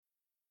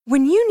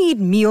When you need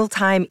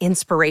mealtime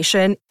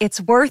inspiration,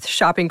 it's worth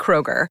shopping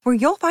Kroger, where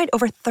you'll find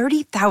over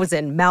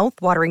 30,000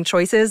 mouth-watering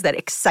choices that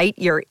excite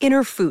your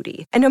inner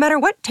foodie. And no matter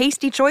what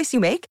tasty choice you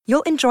make,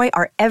 you'll enjoy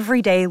our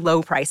everyday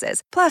low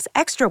prices, plus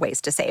extra ways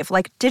to save,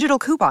 like digital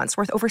coupons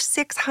worth over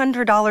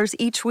 $600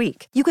 each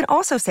week. You can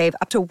also save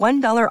up to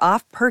 $1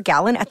 off per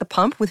gallon at the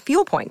pump with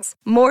fuel points.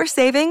 More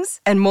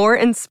savings and more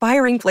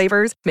inspiring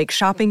flavors make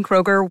shopping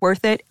Kroger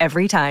worth it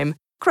every time.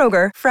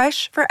 Kroger,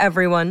 fresh for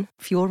everyone.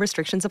 Fuel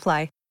restrictions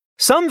apply.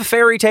 Some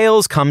fairy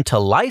tales come to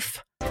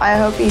life. I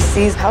hope he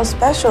sees how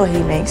special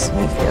he makes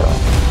me feel.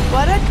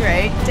 What a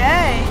great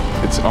day.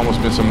 It's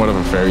almost been somewhat of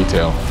a fairy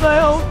tale. My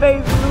whole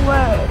face is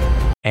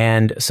wet.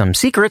 And some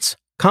secrets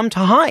come to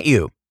haunt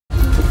you.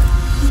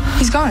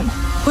 He's gone.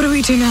 What do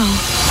we do now?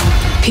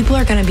 People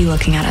are going to be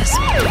looking at us.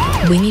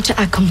 We need to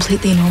act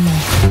completely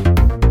normal.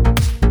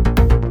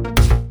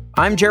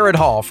 I'm Jared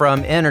Hall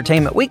from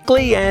Entertainment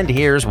Weekly, and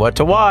here's what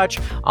to watch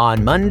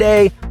on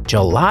Monday,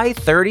 July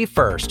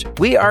 31st.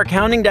 We are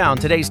counting down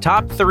today's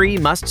top 3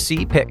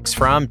 must-see picks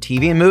from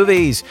TV and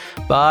movies.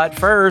 But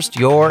first,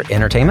 your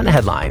entertainment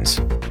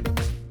headlines.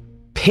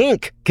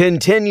 Pink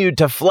continued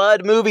to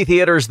flood movie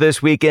theaters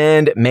this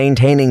weekend,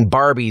 maintaining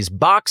Barbie's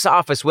box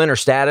office winner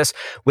status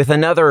with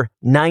another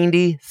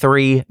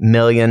 $93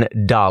 million.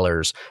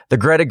 The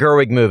Greta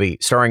Gerwig movie,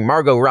 starring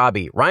Margot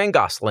Robbie, Ryan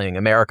Gosling,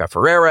 America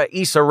Ferrera,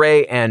 Issa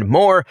Rae, and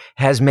more,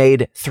 has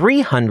made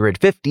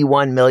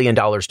 $351 million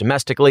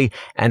domestically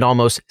and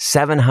almost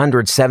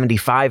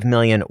 $775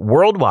 million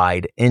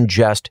worldwide in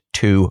just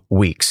 2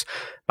 weeks.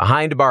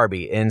 Behind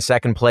Barbie, in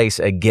second place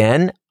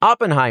again,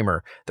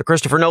 Oppenheimer. The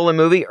Christopher Nolan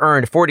movie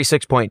earned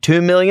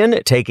 $46.2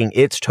 million, taking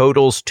its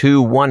totals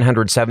to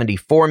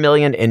 $174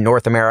 million in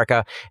North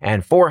America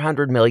and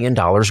 $400 million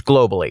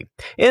globally.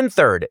 In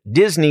third,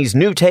 Disney's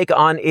new take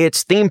on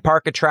its theme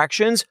park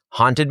attractions,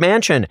 Haunted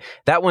Mansion.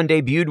 That one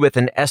debuted with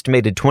an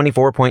estimated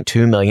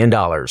 $24.2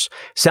 million.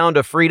 Sound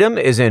of Freedom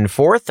is in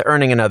fourth,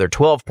 earning another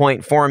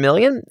 $12.4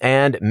 million,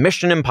 and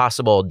Mission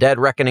Impossible: Dead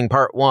Reckoning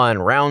Part 1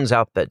 rounds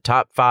out the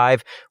top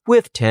 5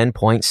 with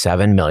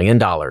 $10.7 million.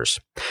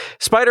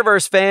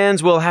 Spider-Verse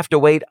fans will have to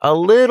wait a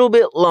little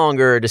bit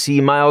longer to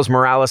see Miles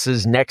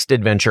Morales' next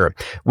adventure.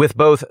 With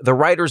both the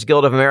Writers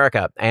Guild of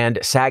America and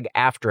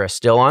SAG-AFTRA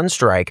still on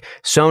strike,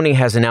 Sony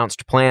has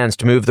announced plans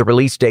to move the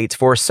release dates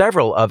for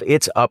several of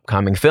its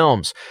upcoming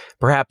films.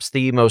 Perhaps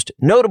the most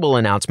notable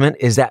announcement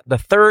is that the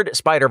third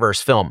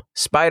Spider-Verse film,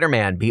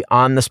 Spider-Man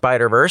Beyond the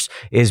Spider-Verse,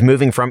 is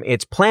moving from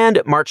its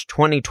planned March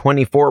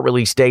 2024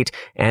 release date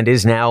and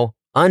is now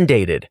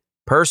undated.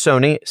 Per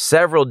Sony,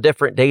 several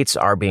different dates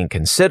are being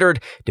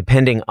considered,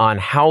 depending on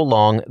how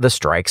long the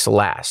strikes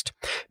last.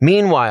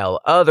 Meanwhile,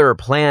 other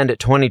planned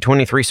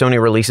 2023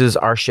 Sony releases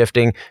are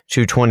shifting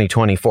to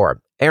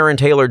 2024. Aaron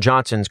Taylor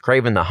Johnson's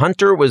Kraven the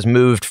Hunter was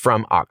moved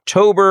from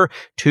October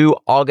to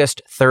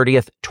August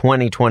 30th,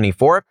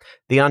 2024.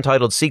 The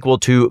untitled sequel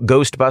to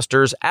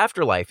Ghostbusters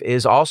Afterlife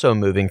is also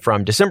moving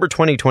from December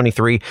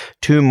 2023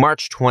 to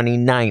March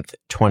 29th,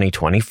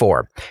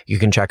 2024. You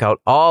can check out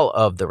all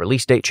of the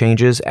release date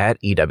changes at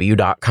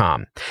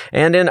EW.com.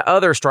 And in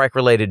other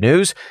strike-related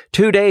news,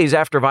 2 days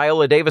after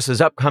Viola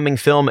Davis's upcoming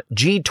film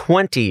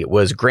G20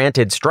 was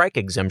granted strike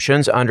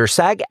exemptions under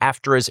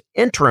SAG-AFTRA's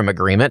interim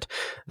agreement,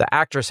 the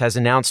actress has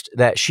announced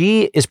that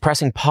she is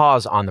pressing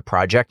pause on the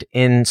project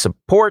in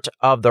support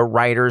of the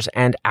writers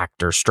and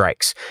actors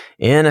strikes.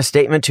 In a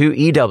statement to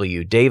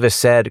EW, Davis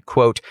said,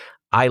 quote,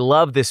 "I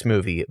love this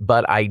movie,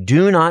 but I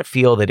do not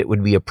feel that it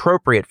would be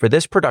appropriate for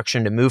this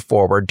production to move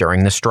forward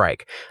during the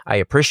strike. I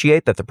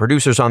appreciate that the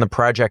producers on the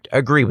project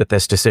agree with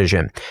this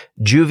decision.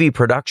 Juvie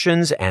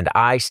Productions and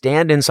I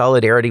stand in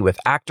solidarity with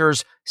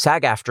actors,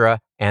 SAG-AFTRA,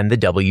 and the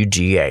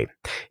WGA."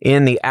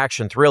 In the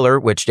action thriller,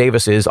 which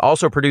Davis is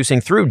also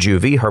producing through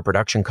Juvie, her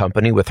production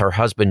company, with her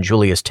husband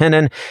Julius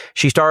Tenon,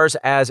 she stars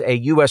as a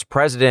U.S.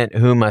 president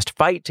who must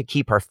fight to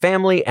keep her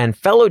family and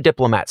fellow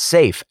diplomats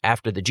safe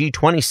after the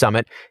G20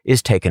 summit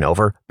is taken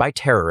over by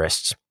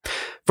terrorists.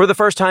 For the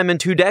first time in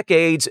 2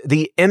 decades,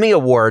 the Emmy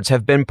Awards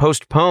have been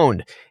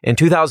postponed. In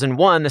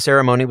 2001, the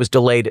ceremony was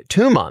delayed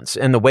 2 months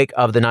in the wake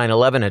of the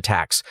 9/11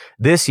 attacks.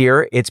 This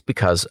year, it's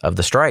because of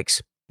the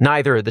strikes.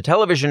 Neither the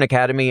Television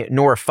Academy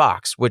nor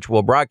Fox, which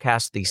will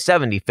broadcast the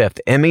 75th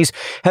Emmys,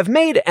 have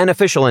made an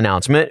official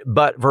announcement,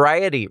 but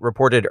Variety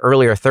reported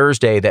earlier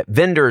Thursday that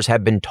vendors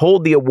have been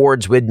told the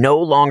awards would no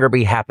longer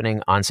be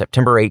happening on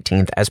September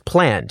 18th as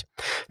planned.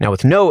 Now,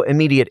 with no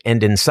immediate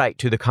end in sight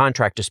to the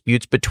contract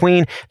disputes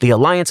between the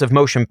Alliance of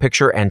Motion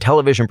Picture and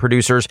Television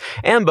Producers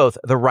and both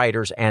the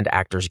Writers and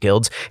Actors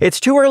Guilds, it's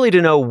too early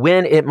to know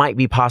when it might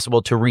be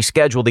possible to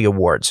reschedule the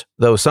awards,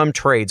 though some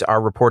trades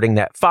are reporting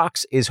that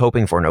Fox is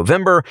hoping for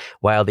November,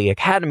 while the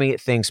Academy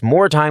thinks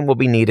more time will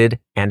be needed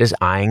and is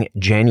eyeing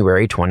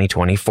January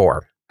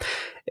 2024.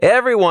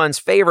 Everyone's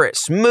favorite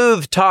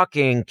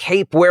smooth-talking,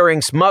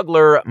 cape-wearing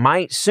smuggler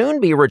might soon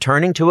be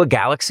returning to a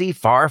galaxy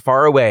far,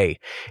 far away.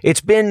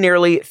 It's been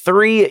nearly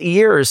 3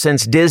 years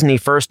since Disney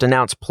first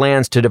announced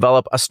plans to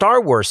develop a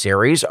Star Wars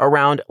series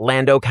around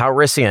Lando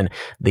Calrissian,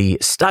 the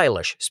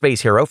stylish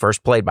space hero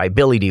first played by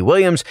Billy D.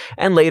 Williams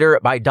and later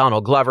by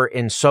Donald Glover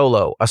in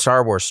Solo, a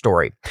Star Wars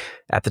story.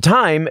 At the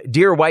time,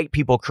 Dear White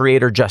People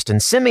creator Justin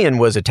Simien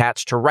was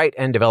attached to write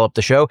and develop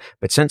the show,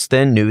 but since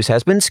then, news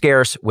has been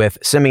scarce, with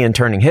Simien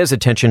turning his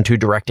attention to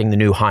directing the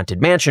new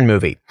Haunted Mansion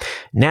movie.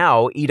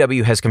 Now,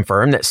 EW has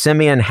confirmed that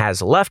Simien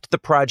has left the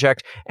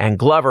project, and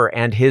Glover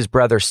and his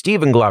brother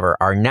Stephen Glover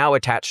are now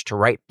attached to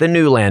write the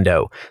new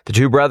Lando. The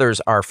two brothers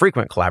are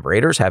frequent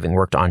collaborators, having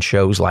worked on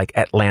shows like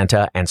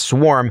Atlanta and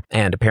Swarm,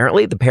 and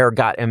apparently the pair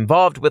got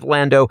involved with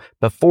Lando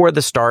before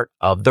the start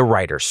of the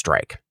writer's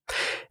strike.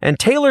 And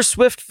Taylor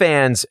Swift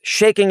fans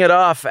shaking it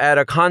off at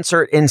a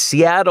concert in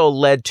Seattle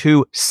led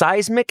to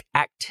seismic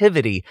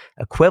activity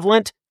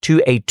equivalent to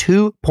a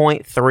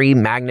 2.3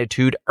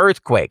 magnitude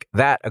earthquake.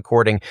 That,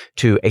 according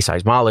to a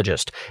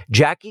seismologist.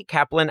 Jackie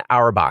Kaplan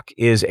Auerbach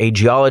is a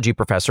geology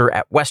professor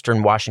at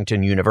Western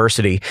Washington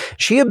University.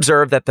 She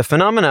observed that the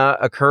phenomena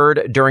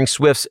occurred during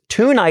Swift's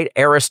 2-night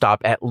Era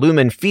stop at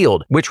Lumen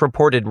Field, which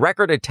reported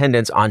record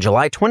attendance on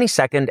July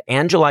 22nd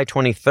and July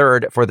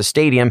 23rd for the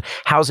stadium,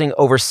 housing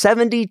over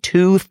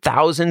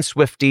 72,000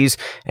 Swifties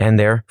and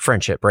their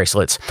friendship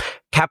bracelets.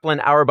 Kaplan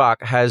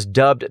Auerbach has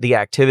dubbed the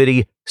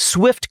activity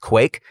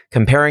Swiftquake,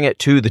 comparing it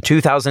to the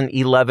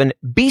 2011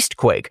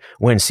 Beastquake,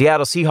 when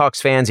Seattle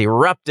Seahawks fans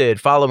erupted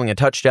following a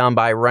touchdown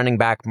by running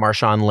back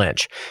Marshawn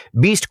Lynch.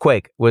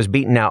 Beastquake was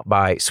beaten out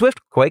by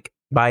Swiftquake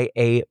by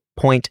a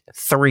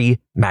 0.3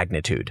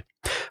 magnitude.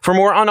 For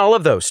more on all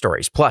of those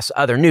stories, plus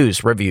other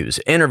news, reviews,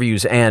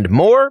 interviews, and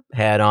more,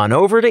 head on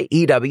over to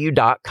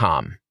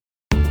EW.com.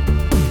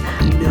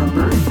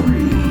 Number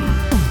 3.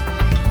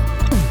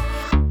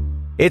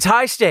 It's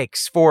high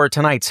stakes for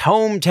tonight's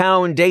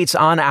hometown dates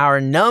on our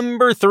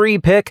number 3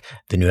 pick,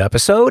 the new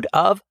episode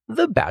of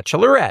The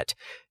Bachelorette.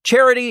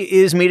 Charity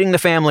is meeting the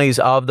families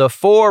of the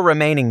 4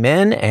 remaining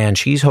men, and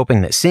she's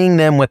hoping that seeing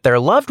them with their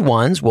loved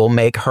ones will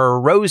make her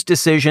rose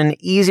decision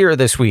easier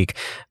this week.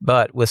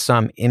 But with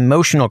some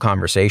emotional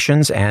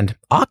conversations and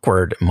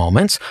awkward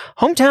moments,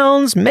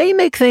 hometowns may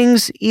make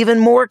things even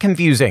more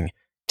confusing.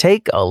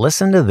 Take a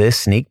listen to this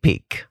sneak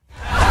peek.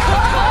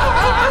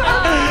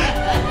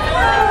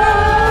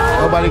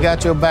 Nobody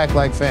got your back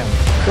like family.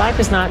 Life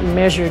is not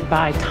measured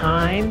by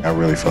time. I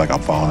really feel like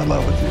I'm falling in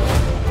love with you.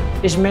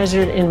 It's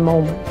measured in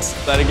moments.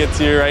 Let it get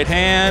to your right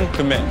hand.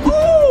 Commit.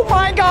 Oh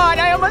my God,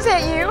 I almost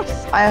hit you.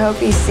 I hope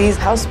he sees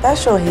how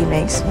special he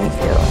makes me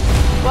feel.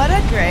 What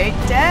a great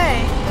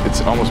day.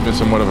 It's almost been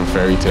somewhat of a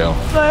fairy tale.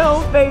 My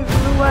whole faith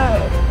is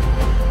away.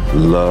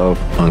 Love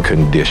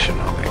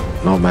unconditionally,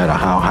 no matter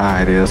how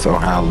high it is or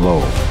how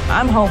low.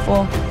 I'm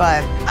hopeful,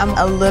 but I'm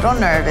a little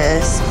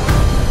nervous.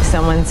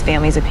 Someone's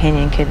family's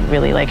opinion could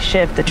really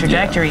shift the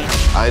trajectory.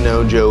 Yeah. I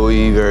know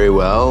Joey very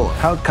well.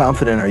 How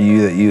confident are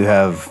you that you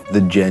have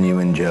the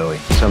genuine Joey?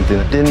 Something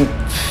that didn't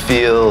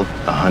feel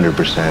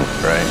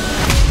 100% right.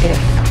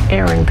 If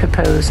Aaron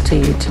proposed to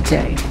you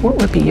today, what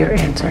would be your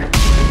answer?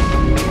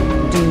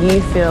 Do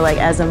you feel like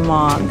as a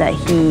mom that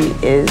he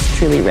is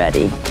truly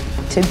ready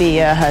to be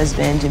a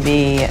husband, to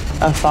be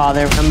a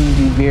father? I'm gonna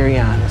be very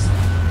honest.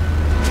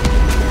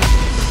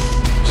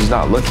 She's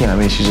not looking at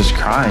me, she's just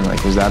crying.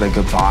 Was that a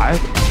goodbye?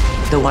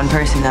 The one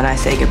person that I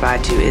say goodbye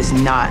to is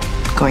not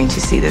going to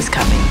see this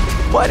coming.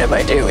 What am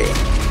I doing?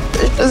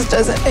 It just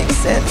doesn't make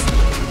sense.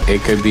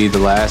 It could be the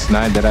last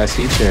night that I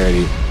see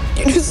Charity.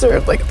 You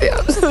deserve the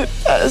absolute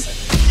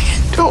best.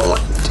 I don't want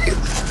to do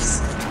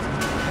this.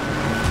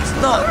 It's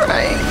not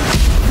right.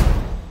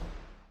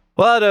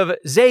 Well, out of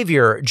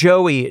Xavier,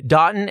 Joey,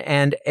 Dotun,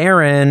 and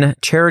Aaron,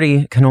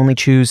 Charity can only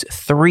choose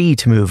 3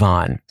 to move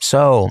on.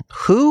 So,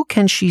 who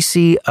can she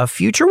see a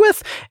future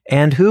with,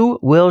 and who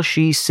will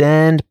she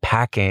send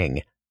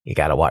packing? You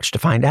gotta watch to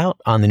find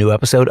out on the new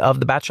episode of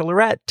The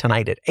Bachelorette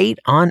tonight at 8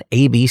 on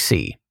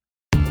ABC.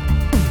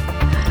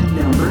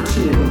 Number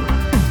 2.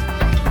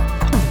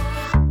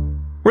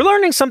 We're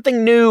learning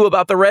something new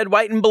about the red,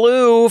 white, and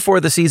blue for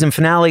the season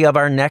finale of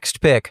our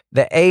next pick.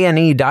 The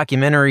A&E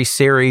documentary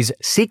series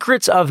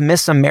Secrets of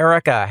Miss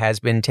America has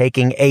been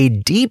taking a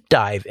deep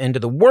dive into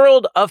the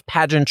world of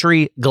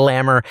pageantry,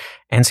 glamour,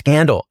 and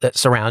scandal that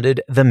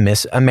surrounded the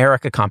Miss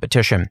America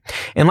competition.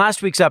 In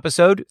last week's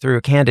episode, through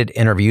candid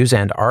interviews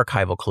and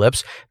archival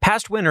clips,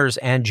 past winners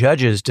and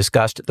judges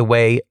discussed the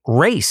way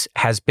race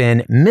has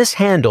been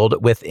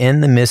mishandled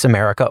within the Miss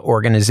America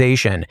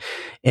organization.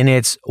 In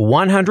its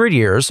 100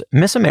 years,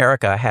 Miss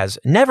America has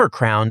never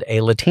crowned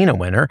a Latina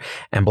winner,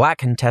 and Black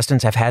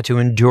contestants have had to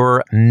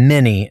endure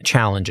many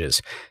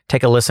challenges.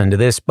 Take a listen to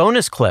this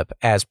bonus clip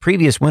as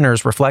previous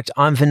winners reflect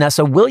on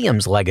Vanessa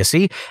Williams'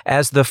 legacy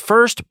as the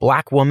first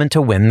Black woman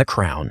to win the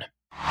crown.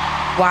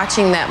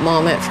 Watching that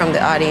moment from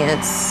the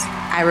audience,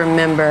 I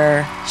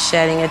remember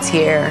shedding a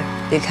tear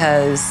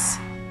because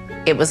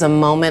it was a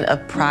moment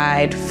of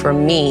pride for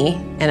me,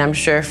 and I'm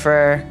sure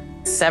for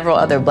several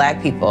other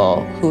Black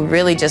people who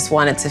really just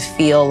wanted to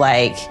feel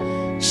like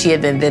she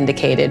had been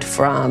vindicated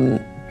from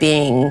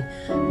being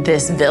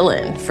this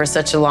villain for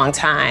such a long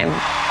time.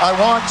 I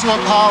want to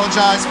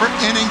apologize for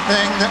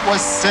anything that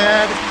was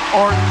said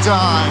or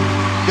done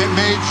that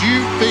made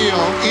you feel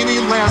any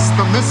less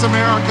the Miss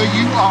America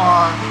you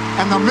are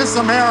and the Miss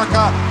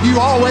America you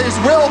always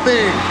will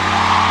be.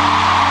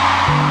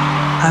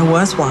 I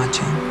was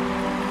watching,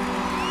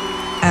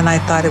 and I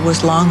thought it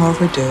was long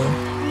overdue.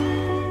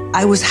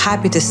 I was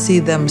happy to see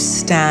them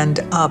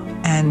stand up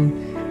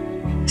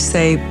and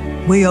say,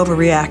 we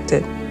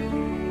overreacted.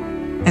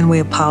 And we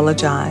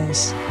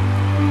apologize.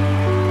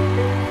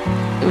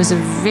 It was a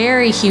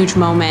very huge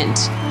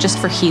moment just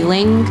for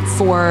healing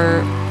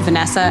for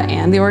Vanessa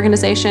and the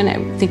organization. I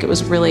think it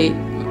was really,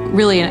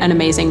 really an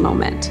amazing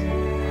moment.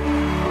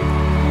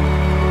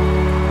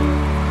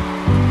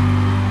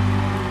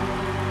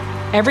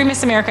 Every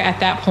Miss America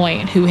at that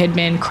point who had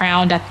been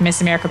crowned at the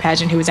Miss America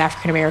pageant who was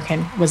African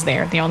American was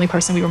there. The only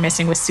person we were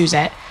missing was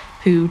Suzette,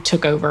 who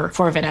took over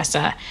for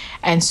Vanessa.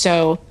 And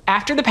so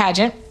after the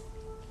pageant,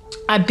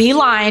 I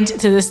beelined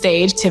to the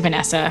stage to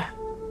Vanessa.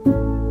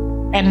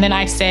 And then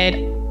I said,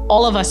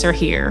 all of us are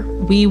here.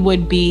 We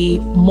would be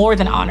more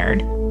than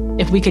honored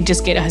if we could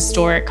just get a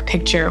historic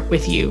picture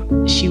with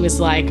you. She was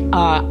like,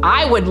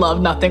 I would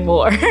love nothing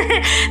more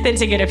than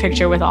to get a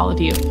picture with all of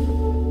you.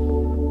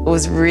 It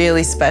was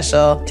really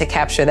special to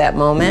capture that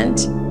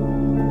moment.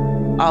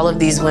 All of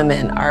these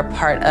women are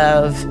part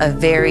of a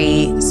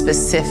very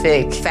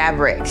specific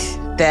fabric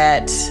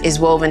that is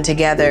woven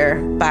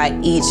together by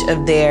each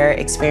of their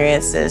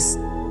experiences.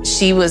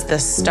 She was the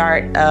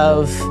start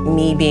of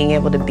me being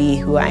able to be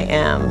who I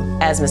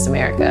am as Miss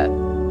America.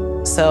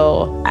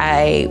 So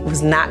I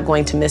was not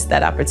going to miss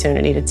that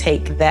opportunity to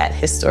take that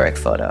historic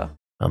photo.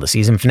 Well, the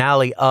season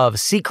finale of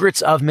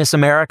Secrets of Miss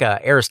America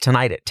airs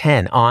tonight at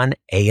 10 on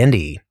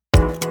A&E.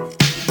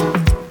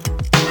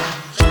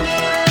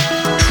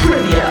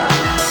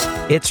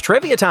 It's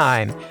trivia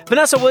time.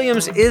 Vanessa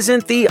Williams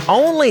isn't the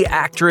only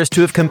actress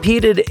to have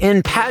competed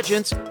in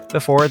pageants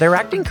before their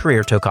acting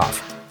career took off.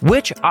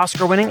 Which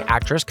Oscar-winning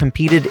actress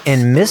competed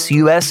in Miss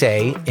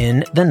USA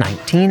in the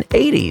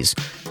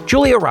 1980s?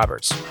 Julia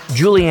Roberts,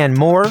 Julianne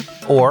Moore,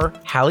 or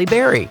Halle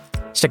Berry?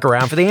 Stick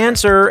around for the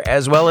answer,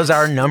 as well as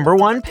our number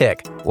one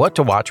pick. What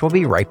to Watch will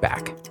be right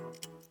back.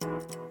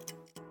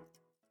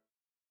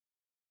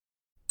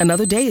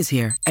 Another day is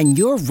here, and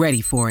you're ready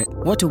for it.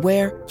 What to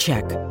wear?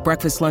 Check.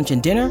 Breakfast, lunch,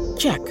 and dinner?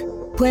 Check.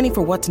 Planning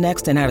for what's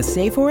next and how to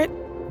save for it?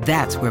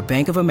 That's where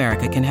Bank of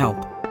America can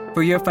help.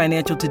 For your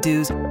financial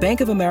to-dos,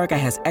 Bank of America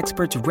has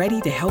experts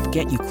ready to help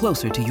get you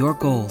closer to your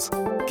goals.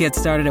 Get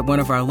started at one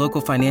of our local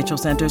financial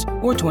centers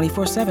or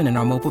 24/7 in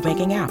our mobile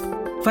banking app.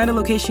 Find a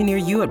location near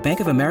you at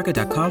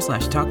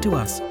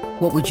bankofamerica.com/talktous.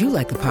 What would you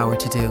like the power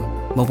to do?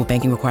 Mobile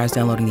banking requires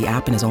downloading the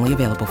app and is only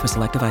available for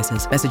select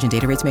devices. Message and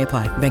data rates may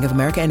apply. Bank of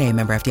America NA,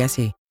 member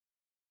FDIC.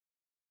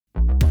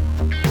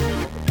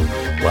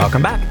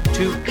 Welcome back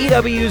to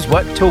EW's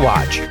What to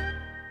Watch.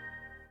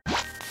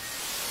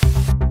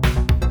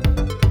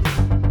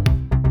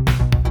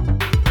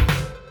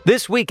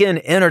 This week in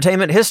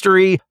entertainment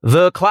history,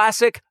 the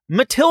classic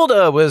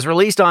Matilda was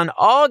released on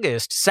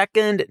August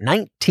 2nd,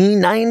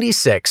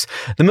 1996.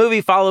 The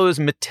movie follows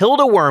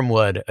Matilda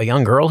Wormwood, a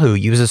young girl who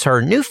uses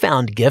her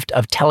newfound gift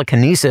of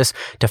telekinesis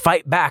to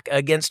fight back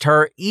against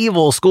her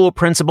evil school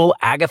principal,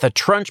 Agatha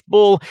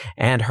Trunchbull,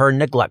 and her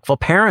neglectful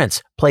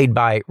parents, played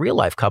by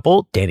real-life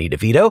couple Danny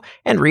DeVito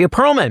and Rhea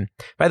Perlman.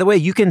 By the way,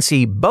 you can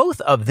see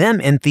both of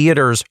them in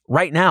theaters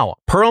right now.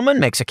 Perlman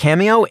makes a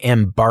cameo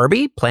in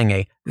Barbie, playing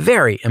a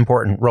very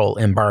important role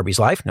in Barbie's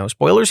life. No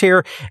spoilers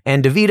here.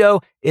 And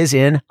DeVito is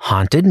in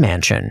Haunted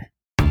Mansion.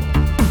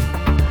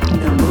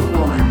 Number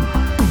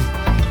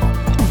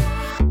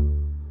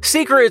 1.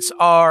 Secrets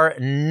are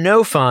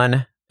no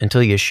fun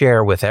until you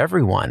share with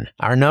everyone.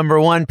 Our number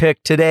one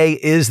pick today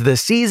is the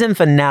season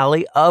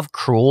finale of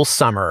Cruel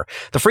Summer.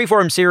 The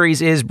Freeform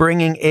series is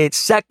bringing its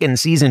second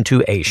season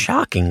to a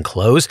shocking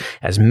close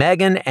as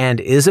Megan and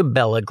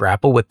Isabella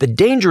grapple with the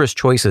dangerous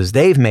choices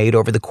they've made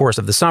over the course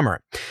of the summer.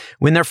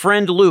 When their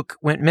friend Luke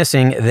went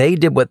missing, they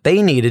did what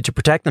they needed to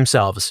protect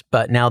themselves,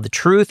 but now the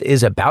truth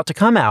is about to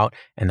come out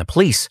and the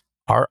police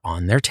are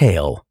on their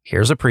tail.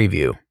 Here's a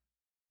preview.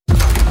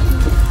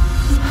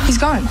 He's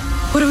gone.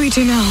 What do we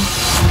do now?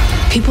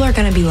 People are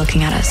going to be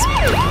looking at us.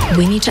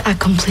 We need to act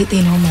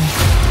completely normal.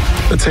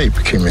 The tape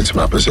came into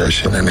my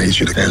possession and I need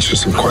you to answer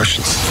some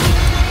questions.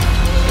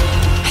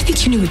 I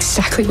think you knew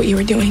exactly what you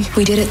were doing.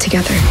 We did it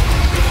together.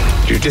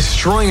 You're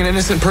destroying an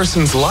innocent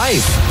person's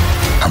life.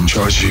 I'm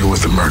charging you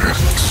with the murder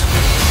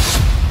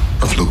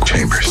of Luke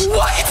Chambers.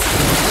 What?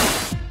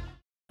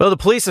 Well, the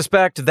police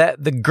suspect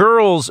that the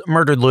girls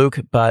murdered Luke,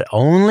 but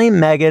only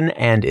Megan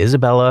and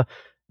Isabella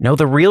know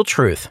the real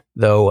truth,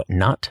 though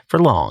not for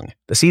long.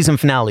 The season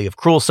finale of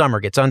Cruel Summer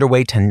gets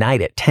underway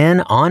tonight at 10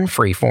 on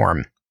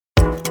Freeform.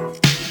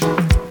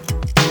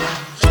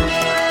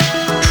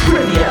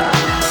 Trivia.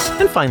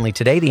 And finally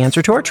today the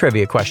answer to our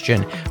trivia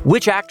question.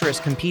 Which actress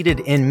competed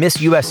in Miss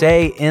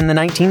USA in the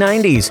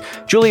 1990s?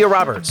 Julia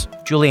Roberts,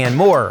 Julianne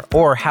Moore,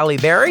 or Halle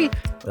Berry?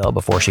 Well,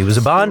 before she was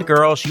a Bond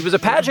girl, she was a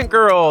pageant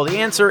girl. The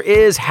answer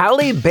is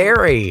Halle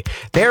Berry.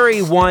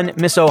 Berry won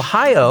Miss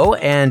Ohio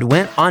and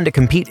went on to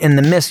compete in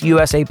the Miss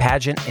USA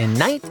pageant in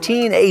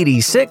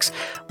 1986,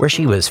 where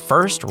she was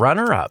first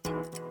runner-up.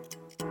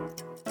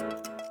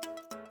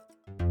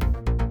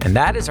 And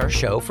that is our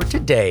show for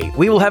today.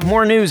 We will have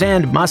more news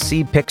and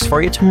must-see picks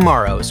for you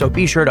tomorrow, so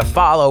be sure to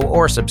follow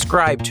or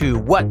subscribe to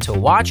What to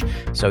Watch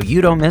so you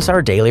don't miss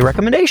our daily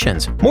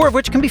recommendations, more of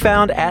which can be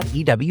found at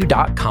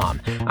EW.com.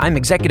 I'm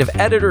Executive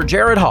Editor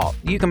Jared Hall.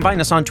 You can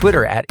find us on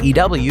Twitter at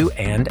EW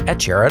and at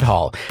Jared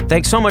Hall.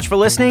 Thanks so much for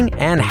listening,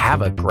 and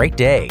have a great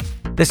day.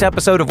 This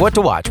episode of What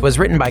to Watch was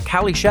written by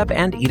Callie Shep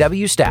and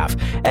EW staff,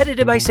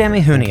 edited by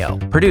Sammy Junio,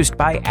 produced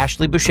by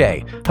Ashley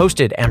Boucher,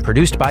 hosted and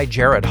produced by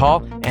Jared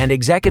Hall, and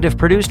executive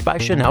produced by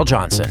Chanel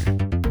Johnson.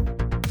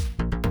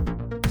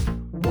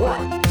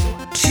 What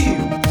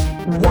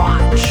to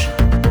Watch.